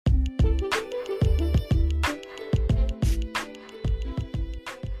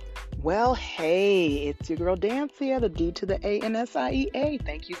Well, hey, it's your girl Dancia, the D to the A N S I E A.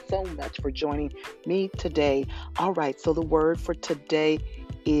 Thank you so much for joining me today. All right, so the word for today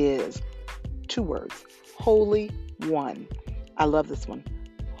is two words: Holy One. I love this one.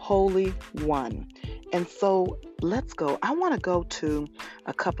 Holy One. And so let's go. I want to go to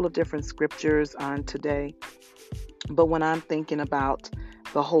a couple of different scriptures on today, but when I'm thinking about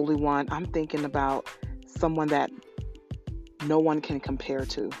the Holy One, I'm thinking about someone that no one can compare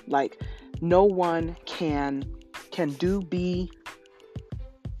to. Like no one can do be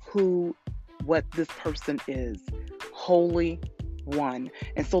who what this person is. Holy One.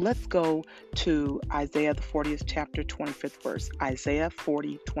 And so let's go to Isaiah the 40th chapter 25th verse. Isaiah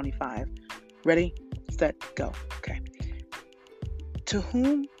 40:25. Ready, set, go. Okay. To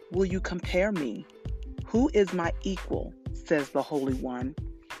whom will you compare me? Who is my equal? Says the Holy One.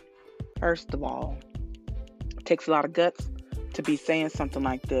 First of all, it takes a lot of guts to be saying something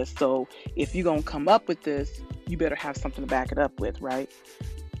like this. So if you're going to come up with this, you better have something to back it up with, right?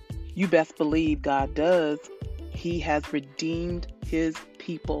 You best believe God does. He has redeemed his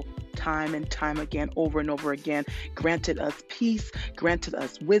people time and time again, over and over again, granted us peace, granted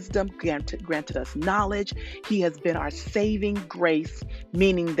us wisdom, granted us knowledge. He has been our saving grace,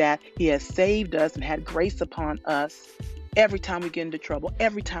 meaning that he has saved us and had grace upon us every time we get into trouble,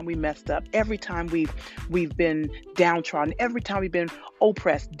 every time we messed up, every time we've been downtrodden, every time we've been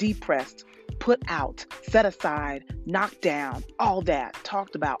oppressed, depressed, put out, set aside, knocked down, all that,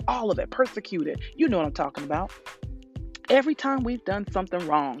 talked about, all of it, persecuted. You know what I'm talking about. Every time we've done something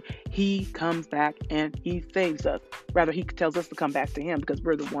wrong, he comes back and he saves us. Rather, he tells us to come back to him because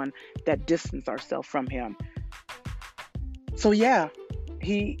we're the one that distance ourselves from him. So yeah,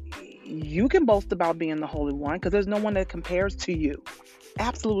 you can boast about being the Holy One because there's no one that compares to you.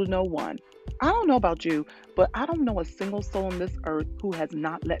 Absolutely no one. I don't know about you, but I don't know a single soul on this earth who has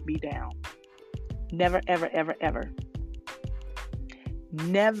not let me down. Never, ever, ever, ever.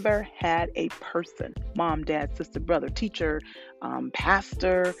 Never had a person, mom, dad, sister, brother, teacher,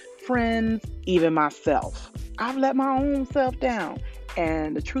 pastor, friends, even myself. I've let my own self down.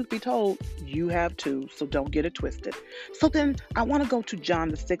 And the truth be told, you have too, so don't get it twisted. So then I want to go to John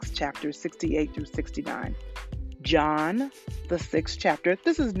the 6th chapter, 68 through 69. John the 6th chapter.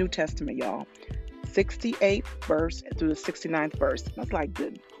 This is New Testament, y'all. 68th verse through the 69th verse. That's like,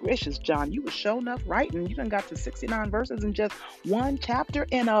 good gracious, John, you was sure enough writing. You done got to 69 verses in just one chapter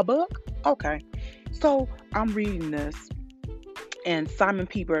in a book? Okay. So I'm reading this, and Simon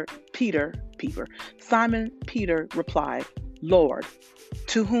Peter replied, Lord,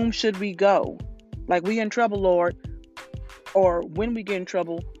 to whom should we go? Like, we in trouble, Lord. Or when we get in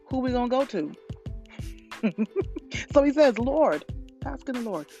trouble, who we gonna go to? So he says, Lord, asking the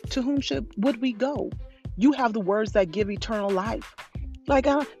Lord, to whom would we go? You have the words that give eternal life. Like,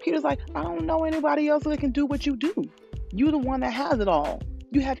 Peter's like, I don't know anybody else that can do what you do. You're the one that has it all.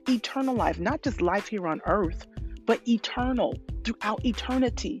 You have eternal life, not just life here on earth, but eternal throughout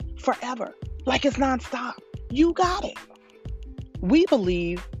eternity, forever. Like, it's nonstop. You got it. We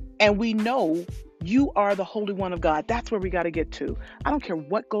believe and we know you are the Holy One of God. That's where we got to get to. I don't care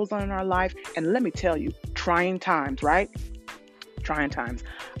what goes on in our life. And let me tell you, trying times, right? Trying times.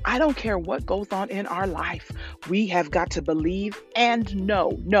 I don't care what goes on in our life. We have got to believe and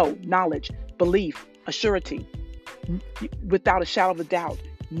know. Knowledge, belief, a surety, without a shadow of a doubt.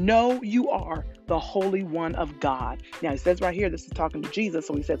 Know you are the Holy One of God. Now, it says right here, this is talking to Jesus,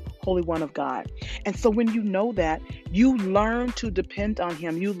 so he says, Holy One of God. And so when you know that, you learn to depend on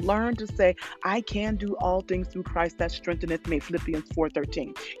him. You learn to say, I can do all things through Christ that strengtheneth me, Philippians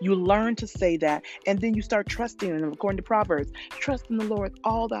 4:13. You learn to say that, and then you start trusting in him, according to Proverbs. Trust in the Lord with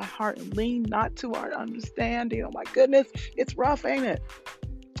all thy heart and lean not to our understanding. Oh my goodness, it's rough, ain't it?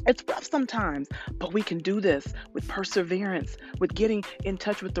 It's rough sometimes, but we can do this with perseverance, with getting in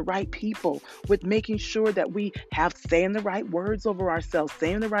touch with the right people, with making sure that we have saying the right words over ourselves,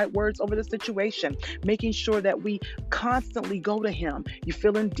 saying the right words over the situation, making sure that we constantly go to him. You're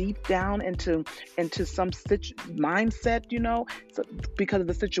feeling deep down into some mindset, so because of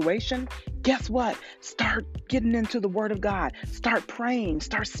the situation. Guess what? Start getting into the Word of God. Start praying.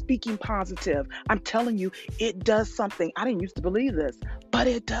 Start speaking positive. I'm telling you, it does something. I didn't used to believe this, but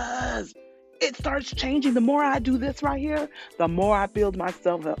it does. It starts changing. The more I do this right here, the more I build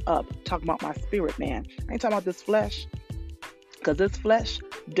myself up. Talking about my spirit, man. I ain't talking about this flesh, because this flesh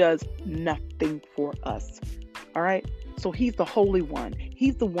does nothing for us. All right? So he's the Holy One.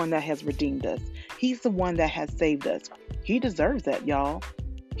 He's the one that has redeemed us. He's the one that has saved us. He deserves that, y'all.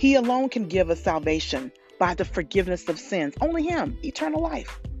 He alone can give us salvation by the forgiveness of sins. Only him. Eternal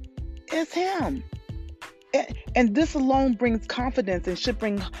life. It's him. And this alone brings confidence and should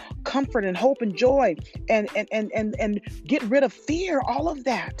bring comfort and hope and joy and get rid of fear, all of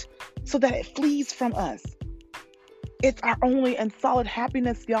that, so that it flees from us. It's our only and solid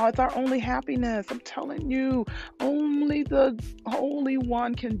happiness, y'all. It's our only happiness. I'm telling you, only the Holy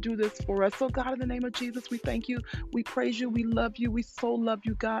One can do this for us. So, God, in the name of Jesus, we thank you. We praise you. We love you. We so love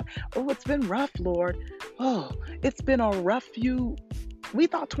you, God. Oh, it's been rough, Lord. Oh, it's been a rough few. We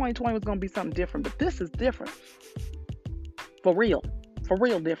thought 2020 was going to be something different, but this is different. For real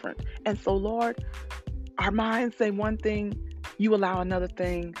different. And so, Lord, our minds say one thing, you allow another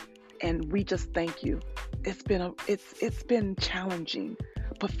thing, and we just thank you. It's been challenging.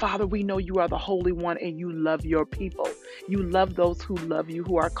 But Father, we know you are the Holy One and you love your people. You love those who love you,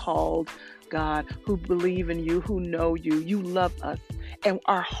 who are called, God, who believe in you, who know you. You love us. And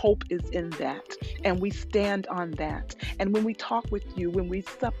our hope is in that. And we stand on that. And when we talk with you, when we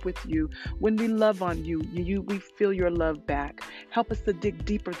sup with you, when we love on you, we feel your love back. Help us to dig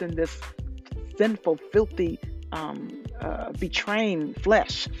deeper than this sinful, filthy, betraying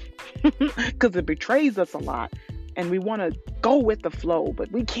flesh, because it betrays us a lot. And we want to go with the flow,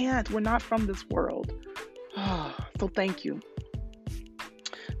 but we can't. We're not from this world. So thank you.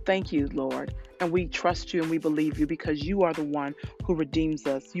 Thank you, Lord. And we trust you and we believe you because you are the one who redeems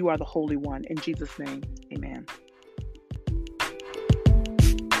us. You are the Holy One. In Jesus' name, amen.